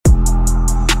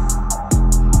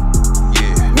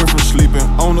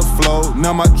on the floor.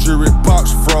 Now my jewelry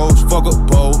box froze. Fuck a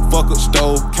bowl, fuck a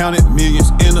stove. Counted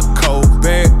millions in a cold.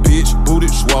 Bad bitch,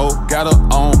 booted swole. Got her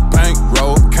on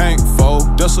bankroll. Can't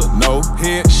fold, that's a no.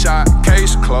 Headshot,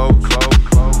 case closed.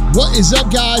 What is up,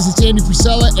 guys? It's Andy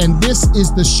Frisella, and this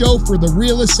is the show for the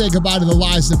realists. Say goodbye to the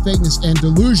lies, the fakeness, and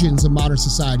delusions of modern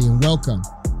society, and welcome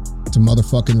to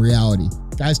motherfucking reality.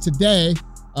 Guys, today,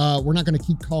 we're not going to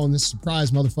keep calling this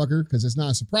surprise, motherfucker, because it's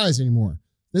not a surprise anymore.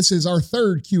 This is our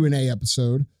third Q&A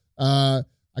episode. I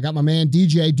got my man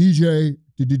DJ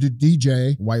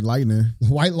White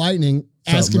Lightning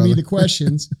asking me the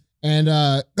questions, and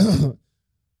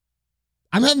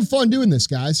I'm having fun doing this,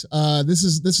 guys. This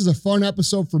is a fun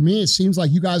episode for me. It seems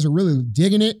like you guys are really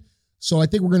digging it, so I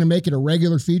think we're going to make it a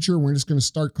regular feature. We're just going to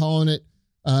start calling it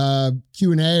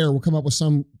Q&A, or we'll come up with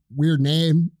some weird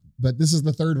name, but this is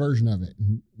the third version of it.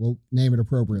 We'll name it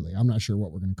appropriately. I'm not sure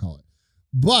what we're going to call it.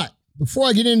 But before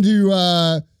I get into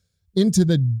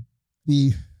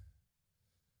the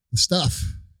stuff,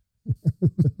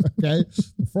 okay?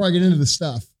 Before I get into the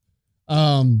stuff,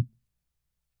 I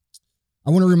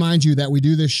want to remind you that we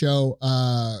do this show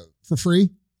for free,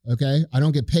 okay? I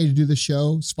don't get paid to do this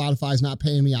show. Spotify's not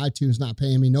paying me. iTunes not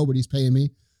paying me. Nobody's paying me.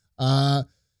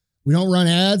 We don't run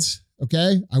ads,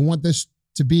 okay? I want this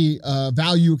to be a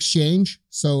value exchange.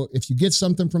 So if you get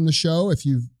something from the show, if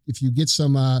you get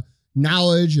some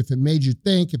knowledge, if it made you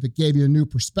think, if it gave you a new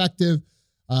perspective,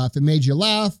 if it made you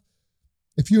laugh,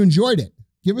 if you enjoyed it,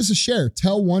 give us a share.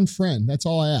 Tell one friend. That's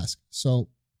all I ask. So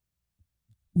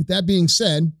with that being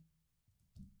said,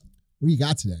 what do you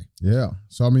got today? Yeah.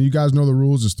 So, I mean, you guys know the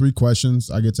rules. There's 3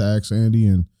 questions. I get to ask Andy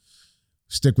and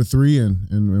stick with 3 and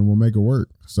we'll make it work.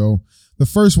 So the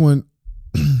first one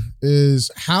is,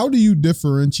 how do you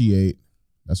differentiate?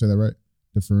 Did I say that right?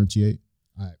 Differentiate?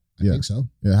 I think so.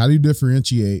 Yeah. How do you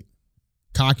differentiate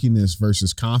cockiness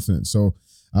versus confidence? So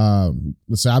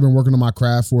let's say I've been working on my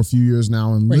craft for a few years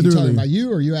now, and Wait, literally, you talking about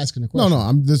you, or are you asking a question? No,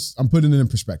 I'm putting it in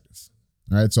perspective.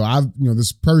 All right. So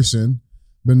this person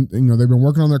they've been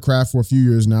working on their craft for a few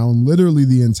years now, and literally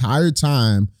the entire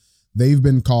time they've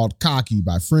been called cocky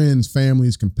by friends,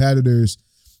 families, competitors,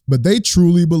 but they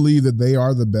truly believe that they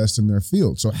are the best in their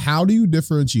field. So how do you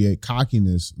differentiate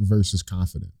cockiness versus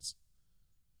confidence?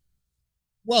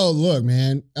 Well, look,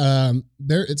 man,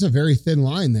 it's a very thin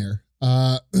line there.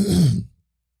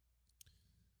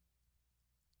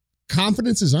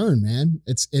 Confidence is earned, man.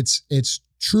 It's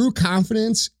true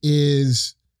confidence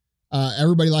is,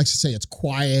 everybody likes to say it's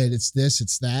quiet, it's this,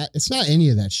 it's that. It's not any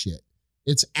of that shit.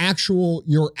 It's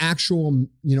your actual,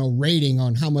 rating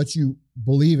on how much you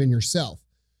believe in yourself.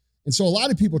 And so a lot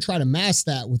of people try to mask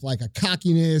that with like a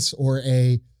cockiness or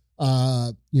a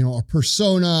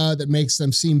persona that makes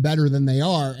them seem better than they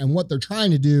are. And what they're trying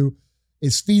to do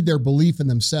is feed their belief in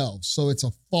themselves. So it's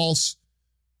a false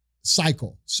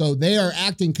cycle. So they are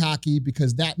acting cocky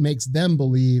because that makes them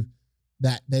believe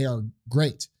that they are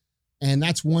great. And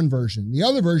that's one version. The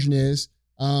other version is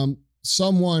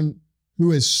someone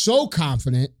who is so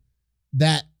confident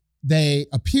that they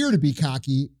appear to be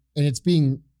cocky, and it's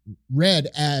being read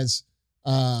as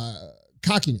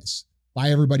cockiness by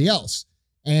everybody else.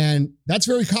 And that's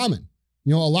very common.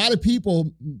 A lot of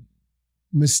people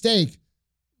mistake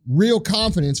real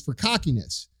confidence for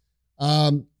cockiness.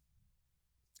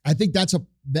 I think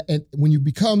when you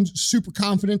become super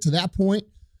confident to that point,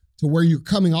 to where you're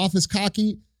coming off as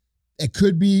cocky, it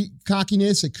could be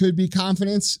cockiness, it could be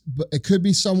confidence, but it could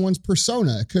be someone's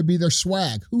persona, it could be their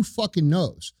swag. Who fucking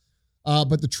knows?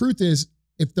 But the truth is,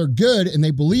 if they're good and they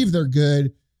believe they're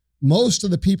good, most of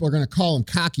the people are going to call them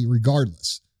cocky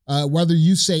regardless. Whether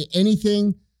you say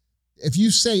anything, if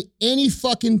you say any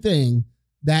fucking thing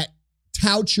that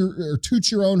toots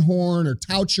your own horn or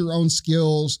touts your own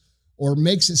skills or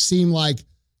makes it seem like,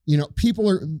 people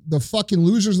are the fucking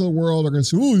losers of the world are going to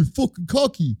say, oh, you're fucking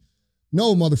cocky.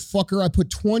 No, motherfucker, I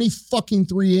put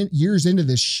 3 years into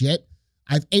this shit.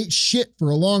 I've ate shit for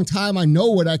a long time. I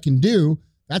know what I can do.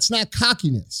 That's not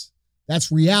cockiness.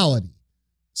 That's reality.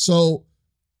 So,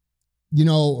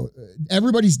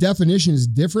 everybody's definition is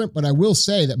different, but I will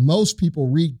say that most people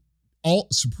read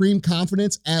supreme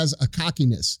confidence as a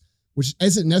cockiness, which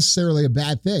isn't necessarily a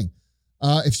bad thing.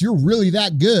 If you're really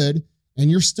that good and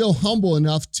you're still humble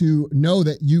enough to know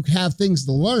that you have things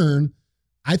to learn,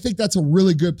 I think that's a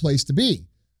really good place to be.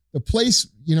 The place,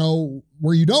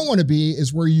 where you don't want to be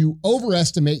is where you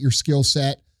overestimate your skill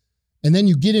set, and then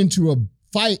you get into a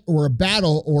fight or a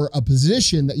battle or a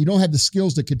position that you don't have the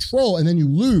skills to control, and then you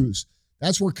lose.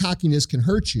 That's where cockiness can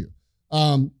hurt you.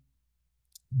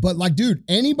 But like, dude,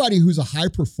 anybody who's a high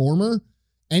performer,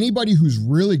 anybody who's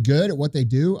really good at what they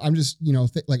do, I'm just,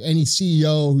 like any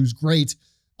CEO who's great,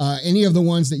 any of the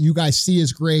ones that you guys see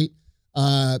as great,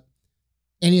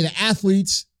 any of the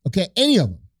athletes, okay, any of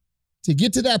them, to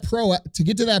get to that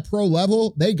pro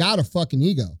level, they got a fucking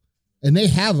ego and they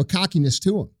have a cockiness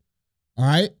to them. All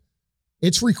right.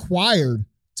 It's required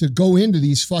to go into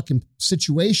these fucking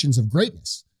situations of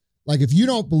greatness. Like if you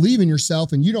don't believe in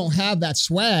yourself and you don't have that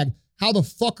swag, how the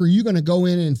fuck are you going to go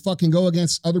in and fucking go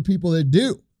against other people that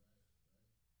do?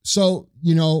 So,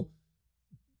 you know,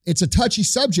 it's a touchy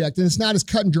subject and it's not as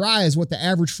cut and dry as what the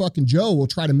average fucking Joe will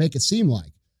try to make it seem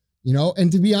like, you know?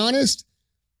 And to be honest,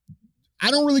 I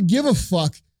don't really give a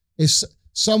fuck if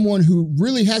someone who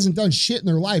really hasn't done shit in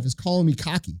their life is calling me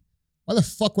cocky. Why the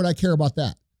fuck would I care about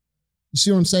that? You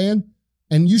see what I'm saying?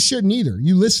 And you shouldn't either.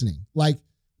 You listening. Like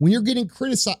when you're getting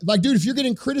criticized, like, dude, if you're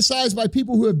getting criticized by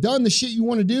people who have done the shit you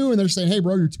want to do and they're saying, hey,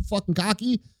 bro, you're too fucking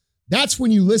cocky, that's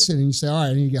when you listen and you say, all right,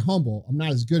 I need to get humble. I'm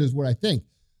not as good as what I think.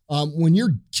 When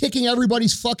you're kicking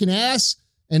everybody's fucking ass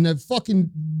and the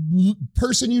fucking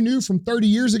person you knew from 30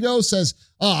 years ago says,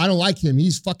 oh, I don't like him.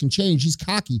 He's fucking changed. He's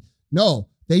cocky. No,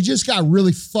 they just got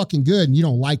really fucking good and you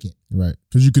don't like it. Right.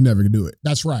 Because you can never do it.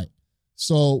 That's right.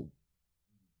 So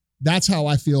that's how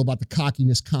I feel about the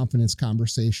cockiness, confidence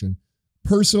conversation.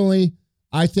 Personally,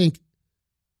 I think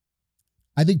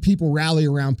people rally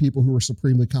around people who are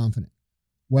supremely confident,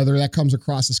 whether that comes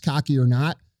across as cocky or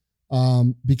not,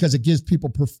 because it gives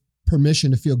people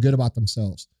permission to feel good about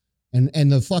themselves.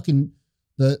 And the fucking,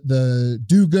 the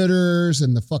do-gooders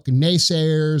and the fucking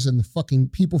naysayers and the fucking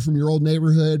people from your old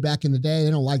neighborhood back in the day,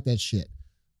 they don't like that shit.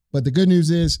 But the good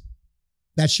news is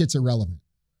that shit's irrelevant.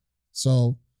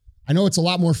 So I know it's a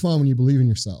lot more fun when you believe in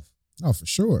yourself. Oh, for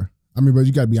sure. I mean, but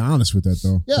you got to be honest with that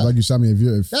though. Yeah. Like you said, I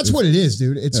mean, if that's what it is,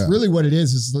 dude. It's really what it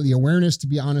is the awareness to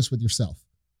be honest with yourself.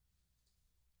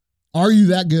 Are you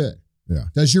that good? Yeah.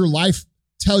 Does your life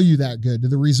tell you that good? Do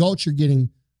the results you're getting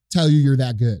tell you you're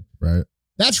that good? Right.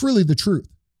 That's really the truth.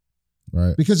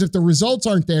 Right. Because if the results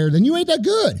aren't there, then you ain't that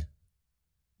good.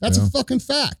 That's a fucking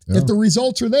fact. Yeah. If the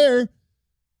results are there,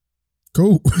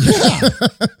 cool. Yeah.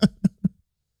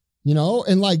 You know,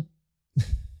 and like,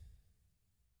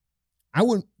 I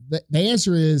wouldn't, the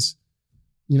answer is,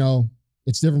 you know,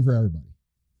 it's different for everybody.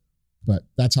 But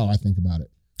that's how I think about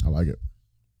it. I like it.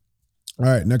 All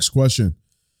right, next question.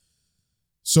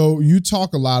 So you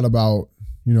talk a lot about,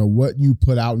 you know, what you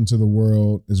put out into the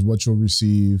world is what you'll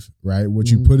receive, right? What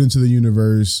you put into the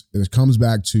universe, it comes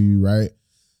back to you, right?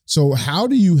 So how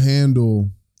do you handle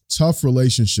tough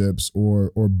relationships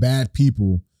or bad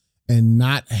people and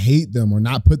not hate them or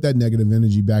not put that negative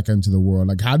energy back into the world?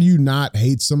 Like, how do you not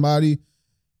hate somebody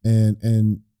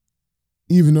and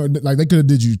even though like they could have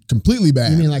did you completely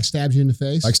bad? You mean like stabbed you in the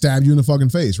face? Like stabbed you in the fucking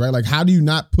face, right? Like, how do you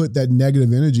not put that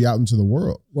negative energy out into the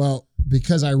world? Well,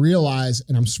 because I realize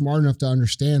and I'm smart enough to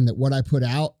understand that what I put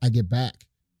out, I get back,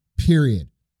 period.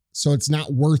 So it's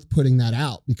not worth putting that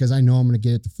out because I know I'm going to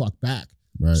get it the fuck back.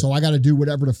 Right. So I got to do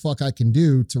whatever the fuck I can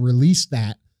do to release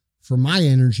that for my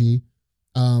energy.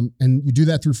 And you do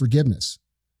that through forgiveness.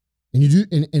 And you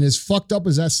do, and as fucked up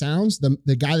as that sounds,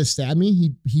 the guy that stabbed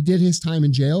me, he did his time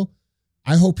in jail.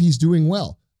 I hope he's doing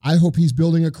well. I hope he's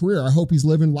building a career. I hope he's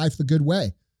living life the good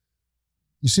way.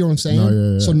 You see what I'm saying?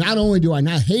 No, yeah. So not only do I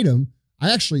not hate him,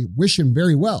 I actually wish him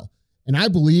very well. And I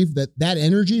believe that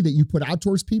energy that you put out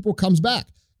towards people comes back.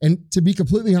 And to be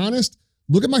completely honest,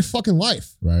 look at my fucking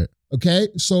life. Right. Okay.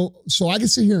 So I can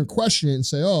sit here and question it and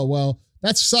say, oh, well,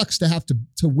 that sucks to have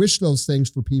to wish those things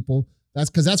for people.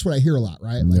 That's because that's what I hear a lot,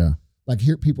 right? Like, yeah. Like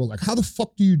hear people like, how the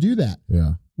fuck do you do that?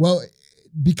 Yeah. Well,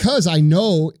 because I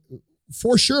know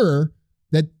for sure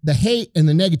that the hate and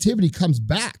the negativity comes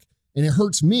back and it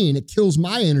hurts me and it kills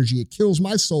my energy. It kills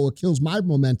my soul. It kills my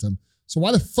momentum. So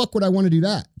why the fuck would I want to do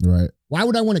that? Right. Why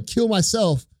would I want to kill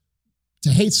myself to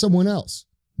hate someone else?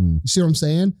 You see what I'm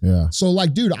saying? Yeah. So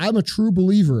like, dude, I'm a true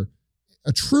believer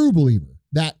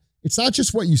that it's not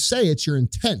just what you say, it's your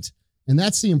intent. And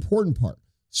that's the important part.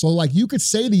 So like you could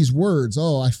say these words,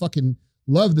 oh, I fucking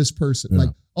love this person. Yeah. Like,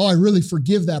 oh, I really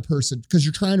forgive that person because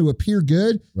you're trying to appear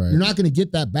good. Right. You're not going to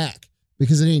get that back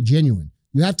because it ain't genuine.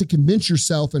 You have to convince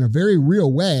yourself in a very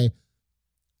real way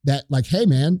that like, hey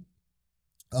man,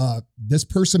 this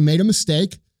person made a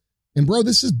mistake and bro,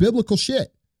 this is biblical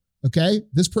shit. Okay.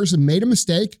 This person made a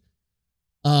mistake.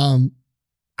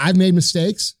 I've made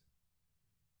mistakes.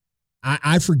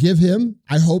 I forgive him.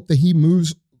 I hope that he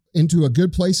moves into a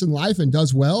good place in life and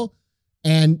does well.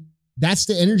 And that's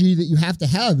the energy that you have to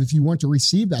have if you want to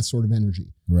receive that sort of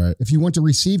energy. Right. If you want to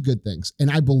receive good things. And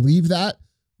I believe that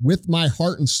with my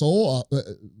heart and soul.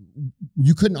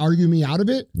 You couldn't argue me out of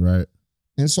it. Right.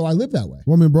 And so I live that way.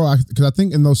 Well, I mean, bro, because I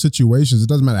think in those situations, it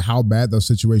doesn't matter how bad those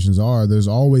situations are. There's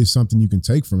always something you can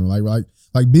take from it.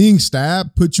 Like being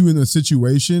stabbed put you in a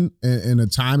situation and a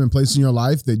time and place in your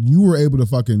life that you were able to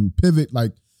fucking pivot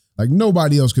like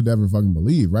nobody else could ever fucking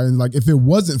believe, right? And like if it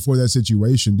wasn't for that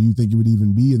situation, do you think you would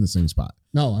even be in the same spot?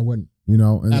 No, I wouldn't. You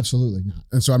know, and, absolutely not.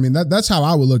 And so I mean that's how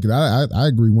I would look at it. I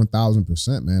agree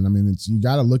 1,000%, man. I mean, you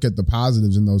got to look at the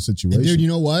positives in those situations. And dude, you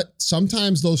know what?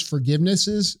 Sometimes those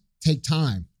forgivenesses take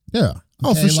time. Yeah.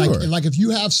 Oh, for sure. Like if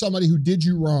you have somebody who did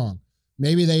you wrong,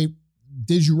 maybe they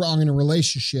did you wrong in a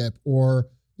relationship, or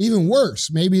even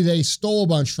worse, maybe they stole a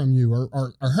bunch from you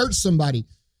or hurt somebody.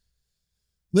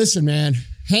 Listen, man,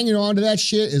 hanging on to that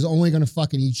shit is only going to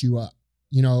fucking eat you up.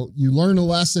 You know, you learn a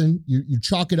lesson, you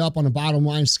chalk it up on a bottom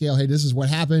line scale. Hey, this is what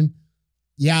happened.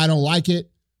 Yeah, I don't like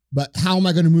it, but how am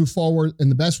I going to move forward in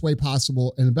the best way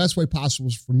possible? And the best way possible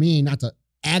is for me not to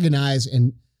agonize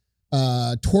and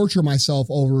torture myself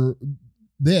over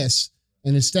this,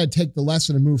 and instead take the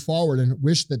lesson and move forward and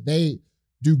wish that they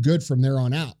do good from there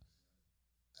on out.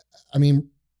 I mean,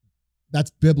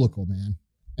 that's biblical, man.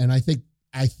 And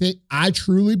I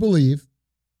truly believe,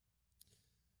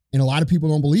 and a lot of people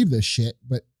don't believe this shit,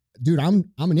 but dude, I'm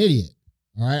an idiot.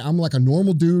 All right. I'm like a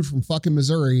normal dude from fucking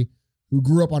Missouri who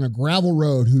grew up on a gravel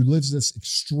road, who lives this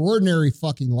extraordinary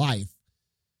fucking life.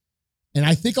 And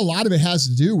I think a lot of it has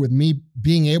to do with me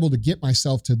being able to get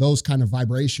myself to those kind of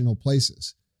vibrational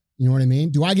places. You know what I mean?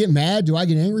 Do I get mad? Do I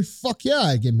get angry? Fuck yeah,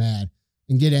 I get mad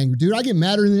and get angry. Dude, I get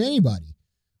madder than anybody.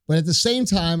 But at the same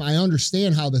time, I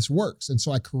understand how this works. And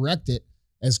so I correct it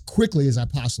as quickly as I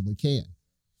possibly can.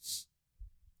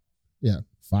 Yeah.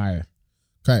 Fire.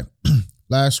 Okay.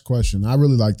 Last question. I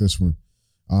really like this one.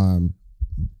 I'm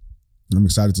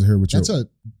excited to hear what That's a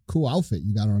cool outfit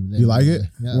you got on today. You like it?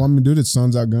 Yeah. Well, I mean, dude, it's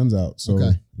Suns Out, Guns Out. So,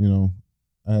 okay. You know,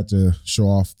 I had to show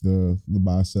off the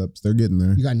biceps. They're getting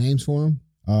there. You got names for them?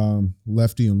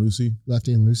 Lefty and Lucy.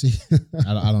 Lefty and Lucy.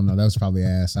 I don't know. That was probably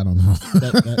ass. I don't know.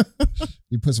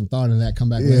 You put some thought into that. Come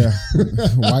back. Yeah.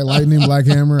 White Lightning, Black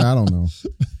Hammer. I don't know.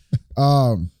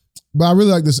 But I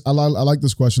really like this. I like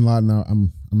this question a lot. Now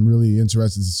I'm really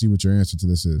interested to see what your answer to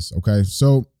this is. Okay.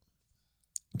 So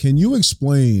can you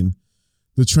explain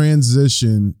the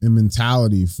transition in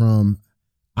mentality from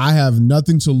I have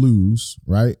nothing to lose,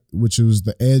 right? Which was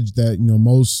the edge that, you know,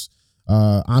 most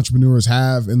entrepreneurs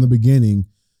have in the beginning.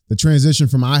 The transition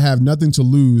from I have nothing to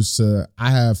lose to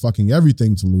I have fucking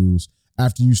everything to lose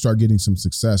after you start getting some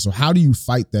success. So how do you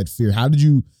fight that fear? How did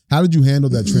you handle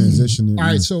that transition? All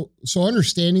right. So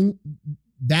understanding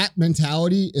that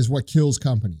mentality is what kills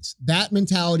companies. That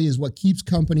mentality is what keeps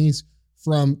companies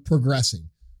from progressing.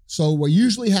 So what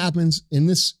usually happens in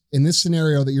this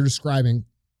scenario that you're describing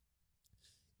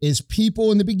is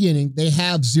people in the beginning, they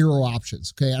have zero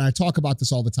options. Okay. And I talk about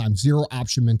this all the time, zero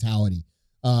option mentality.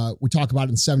 We talk about it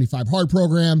in the 75 Hard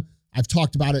program. I've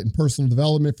talked about it in personal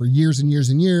development for years and years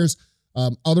and years.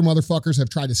 Other motherfuckers have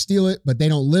tried to steal it, but they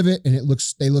don't live it. And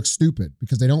they look stupid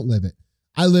because they don't live it.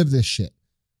 I live this shit.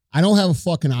 I don't have a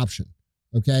fucking option.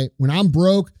 Okay. When I'm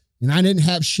broke and I didn't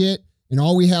have shit and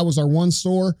all we had was our one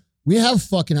store, we didn't have a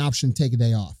fucking option to take a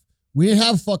day off. We didn't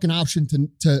have a fucking option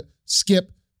to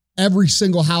skip every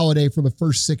single holiday for the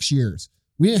first 6 years.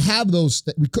 We didn't have those.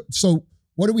 So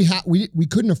what do we have? We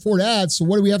couldn't afford ads. So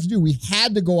what do we have to do? We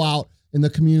had to go out in the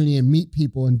community and meet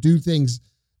people and do things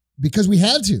because we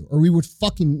had to, or we would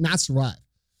fucking not survive.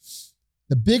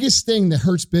 The biggest thing that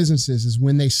hurts businesses is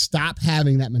when they stop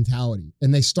having that mentality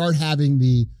and they start having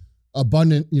the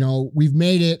abundant, you know, we've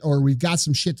made it or we've got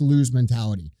some shit to lose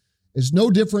mentality. It's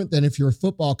no different than if you're a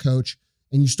football coach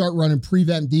and you start running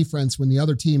prevent defense when the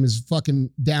other team is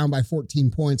fucking down by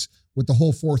 14 points with the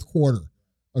whole fourth quarter.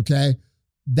 Okay.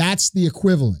 That's the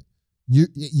equivalent.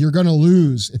 You're going to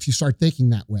lose if you start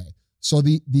thinking that way. So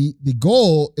the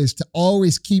goal is to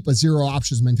always keep a zero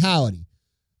options mentality.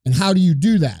 And how do you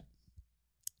do that?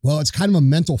 Well, it's kind of a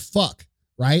mental fuck,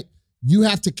 right? You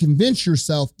have to convince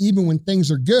yourself, even when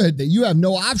things are good, that you have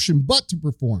no option but to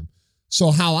perform.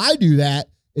 So how I do that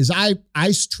is I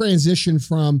transition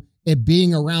from it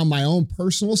being around my own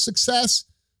personal success.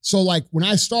 So like when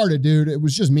I started, dude, it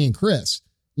was just me and Chris,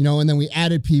 you know, and then we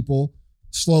added people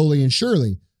slowly and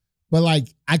surely. But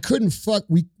like I couldn't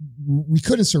we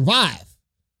couldn't survive.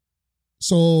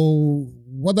 So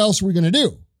what else are we going to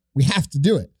do? We have to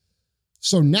do it.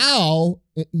 So now,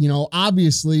 you know,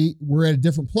 obviously we're at a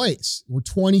different place. We're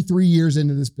 23 years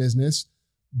into this business.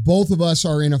 Both of us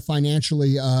are in a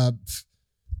financially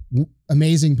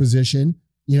amazing position.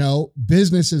 You know,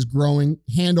 business is growing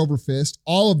hand over fist.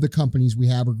 All of the companies we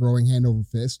have are growing hand over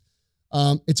fist.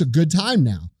 It's a good time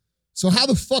now. So how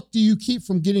the fuck do you keep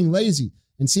from getting lazy?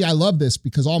 And see, I love this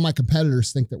because all my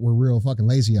competitors think that we're real fucking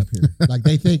lazy up here. Like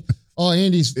they think, oh,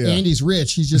 Andy's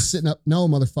rich. He's just sitting up. No,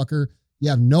 motherfucker.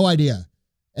 You have no idea.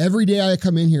 Every day I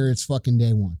come in here, it's fucking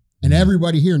day one. And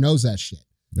everybody here knows that shit.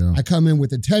 Yeah. I come in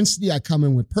with intensity. I come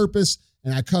in with purpose.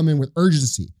 And I come in with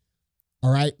urgency.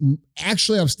 All right.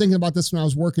 Actually, I was thinking about this when I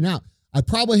was working out. I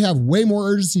probably have way more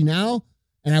urgency now.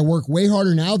 And I work way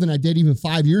harder now than I did even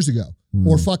 5 years ago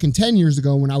or fucking 10 years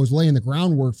ago when I was laying the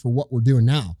groundwork for what we're doing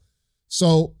now.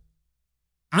 So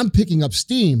I'm picking up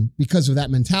steam because of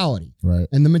that mentality. Right.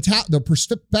 And the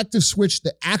perspective switch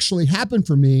that actually happened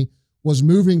for me was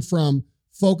moving from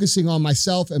focusing on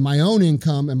myself and my own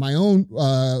income and my own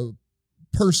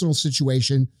personal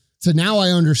situation to now I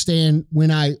understand when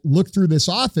I look through this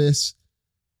office,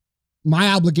 my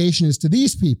obligation is to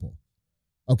these people.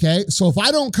 Okay. So if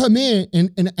I don't come in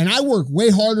and I work way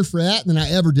harder for that than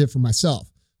I ever did for myself.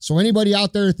 So anybody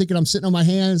out there thinking I'm sitting on my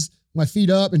hands, my feet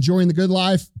up, enjoying the good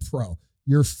life, bro,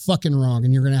 you're fucking wrong.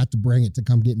 And you're going to have to bring it to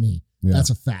come get me. Yeah. That's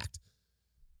a fact.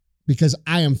 Because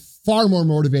I am far more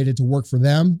motivated to work for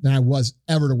them than I was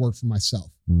ever to work for myself.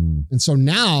 And so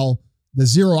now the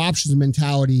zero options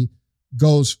mentality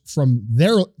goes from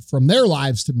their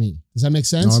lives to me. Does that make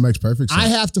sense? No, it makes perfect sense. I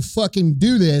have to fucking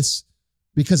do this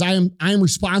because I am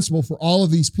responsible for all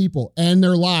of these people and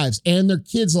their lives and their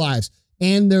kids' lives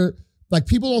and their, like,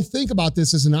 people don't think about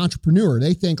this as an entrepreneur.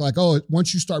 They think like, oh,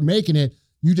 once you start making it,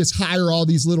 you just hire all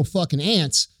these little fucking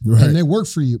ants and they work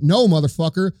for you. No,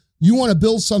 motherfucker. You want to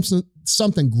build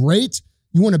something great.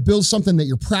 You want to build something that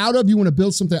you're proud of. You want to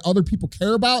build something that other people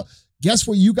care about. Guess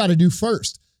what you got to do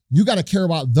first? You got to care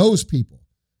about those people.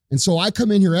 And so I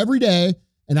come in here every day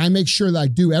and I make sure that I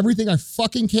do everything I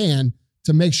fucking can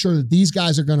to make sure that these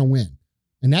guys are going to win.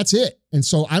 And that's it. And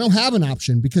so I don't have an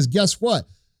option because guess what?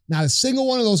 Not a single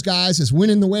one of those guys is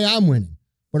winning the way I'm winning,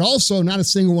 but also not a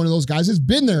single one of those guys has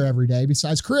been there every day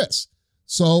besides Chris.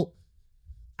 So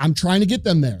I'm trying to get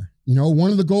them there. You know,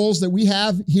 one of the goals that we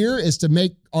have here is to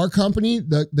make our company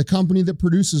the company that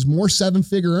produces more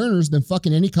seven-figure earners than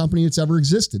fucking any company that's ever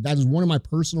existed. That is one of my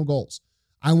personal goals.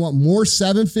 I want more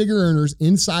seven-figure earners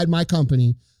inside my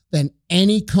company than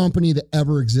any company that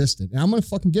ever existed. And I'm going to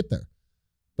fucking get there.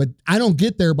 But I don't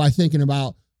get there by thinking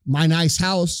about my nice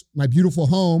house, my beautiful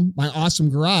home, my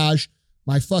awesome garage,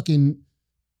 my fucking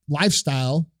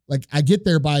lifestyle. Like, I get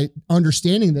there by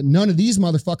understanding that none of these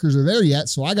motherfuckers are there yet.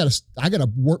 So I gotta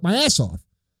work my ass off.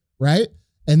 Right.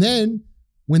 And then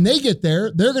when they get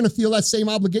there, they're going to feel that same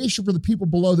obligation for the people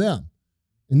below them.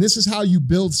 And this is how you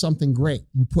build something great.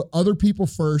 You put other people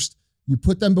first, you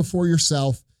put them before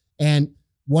yourself. And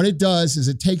what it does is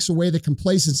it takes away the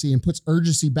complacency and puts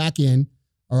urgency back in.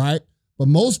 All right. But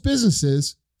most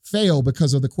businesses fail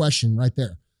because of the question right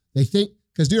there. They think,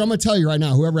 because dude, I'm going to tell you right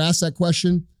now, whoever asked that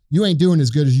question, you ain't doing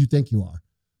as good as you think you are.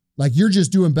 Like, you're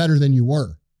just doing better than you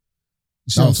were.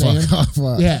 You see what I'm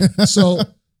saying? Yeah.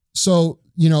 So,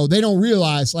 you know, they don't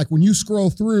realize, like, when you scroll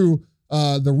through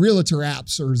the realtor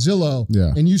apps or Zillow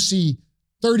and you see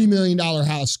 $30 million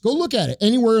house, go look at it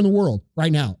anywhere in the world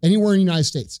right now, anywhere in the United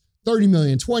States, 30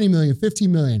 million, 20 million,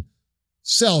 15 million,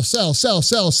 sell.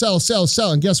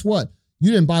 And guess what?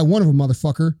 You didn't buy one of them,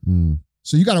 motherfucker.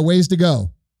 So you got a ways to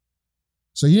go.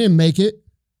 So you didn't make it.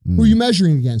 Who are you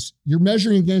measuring against? You're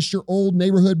measuring against your old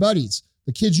neighborhood buddies,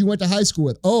 the kids you went to high school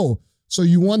with. Oh, so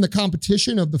you won the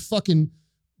competition of the fucking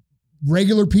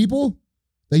regular people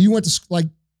that you went to, like,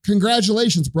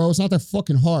 congratulations, bro. It's not that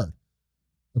fucking hard.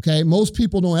 Okay. Most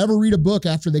people don't ever read a book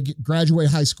after they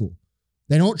graduate high school.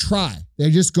 They don't try.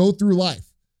 They just go through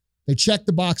life. They check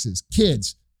the boxes,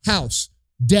 kids, house,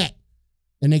 debt,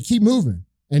 and they keep moving.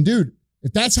 And dude,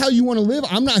 if that's how you want to live,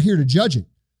 I'm not here to judge it.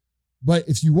 But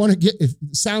if you want to if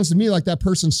it sounds to me like that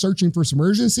person's searching for some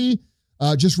urgency,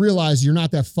 just realize you're not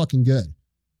that fucking good.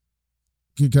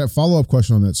 Can I follow up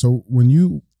question on that? So when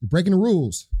you're breaking the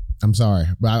rules. I'm sorry,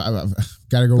 but I've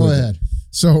got to go with ahead. It.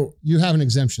 So you have an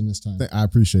exemption this time. I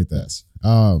appreciate that. Yes.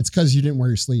 It's because you didn't wear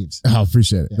your sleeves. I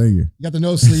appreciate it. Yeah. Thank you. You got the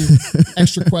no sleeve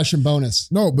extra question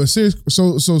bonus. No, but serious.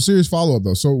 So serious follow up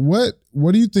though. So what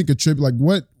do you think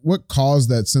what caused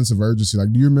that sense of urgency?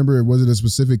 Like, do you remember? Was it a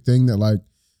specific thing that, like,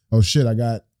 oh shit, I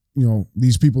got, you know,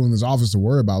 these people in this office to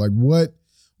worry about? Like, what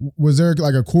was there,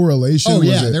 like, a correlation? Oh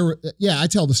yeah, I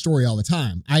tell the story all the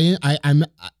time. I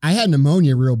had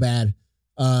pneumonia real bad,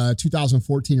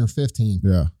 2014 or 15.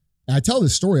 Yeah. And I tell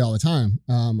this story all the time.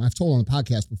 I've told on the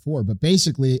podcast before, but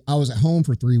basically I was at home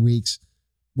for 3 weeks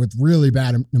with really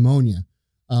bad pneumonia.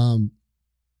 And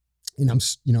I'm,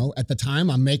 you know, at the time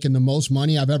I'm making the most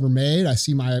money I've ever made. I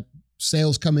see my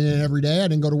sales coming in every day. I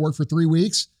didn't go to work for 3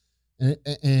 weeks.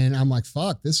 And I'm like,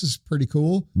 fuck, this is pretty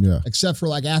cool. Yeah. Except for,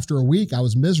 like, after a week, I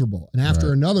was miserable. And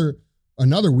after another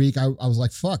another week, I was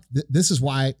like, fuck, this is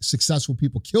why successful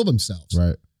people kill themselves.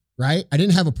 Right? I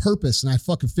didn't have a purpose and I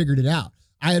fucking figured it out.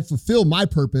 I had fulfilled my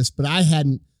purpose, but I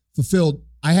had to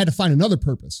find another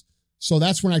purpose. So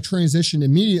that's when I transitioned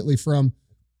immediately from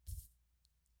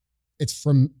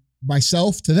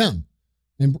myself to them.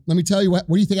 And let me tell you, what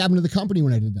do you think happened to the company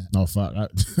when I did that? Oh, fuck.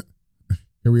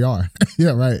 Here we are.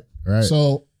 Yeah, right.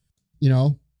 So,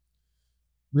 real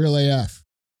AF.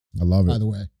 I love it. By the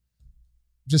way.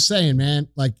 Just saying, man,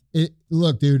 like,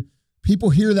 look, dude,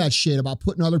 people hear that shit about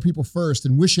putting other people first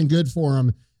and wishing good for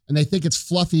them, and they think it's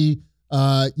fluffy,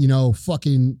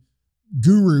 fucking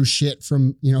guru shit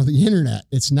from, the internet.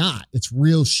 It's not. It's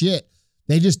real shit.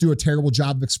 They just do a terrible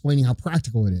job of explaining how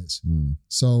practical it is.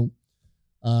 So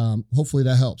hopefully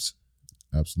that helps.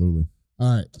 Absolutely.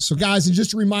 All right. So guys, and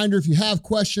just a reminder, if you have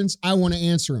questions, I want to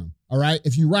answer them. All right.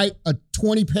 If you write a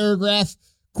 20-paragraph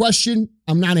question,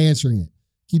 I'm not answering it.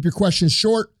 Keep your questions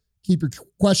short. Keep your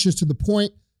questions to the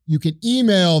point. You can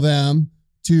email them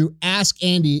to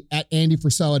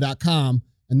askandy@andyfrisella.com.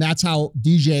 And that's how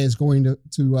DJ is going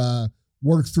to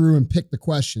work through and pick the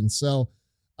questions. So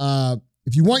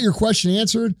if you want your question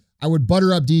answered, I would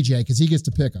butter up DJ because he gets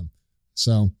to pick them.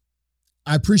 So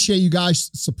I appreciate you guys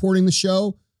supporting the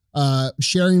show,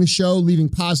 sharing the show, leaving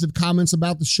positive comments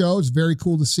about the show. It's very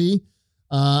cool to see.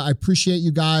 I appreciate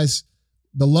you guys,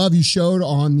 the love you showed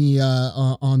on the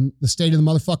State of the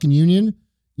Motherfucking Union.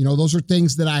 Those are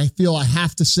things that I feel I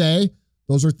have to say.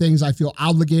 Those are things I feel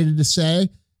obligated to say.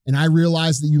 And I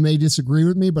realize that you may disagree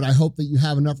with me, but I hope that you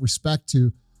have enough respect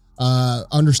to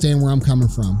understand where I'm coming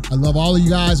from. I love all of you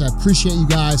guys. I appreciate you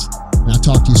guys. And I'll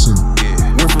talk to you soon.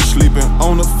 Yeah. Went from sleeping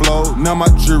on the floor, now my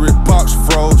jewelry box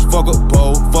froze. Fuck a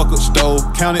bowl, fuck a stove,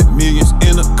 counted millions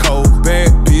in a cold. Bad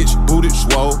bitch, booty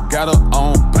swole, got her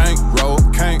on bankroll,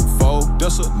 can't fold,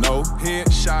 that's a no.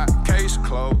 Headshot, case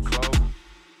closed.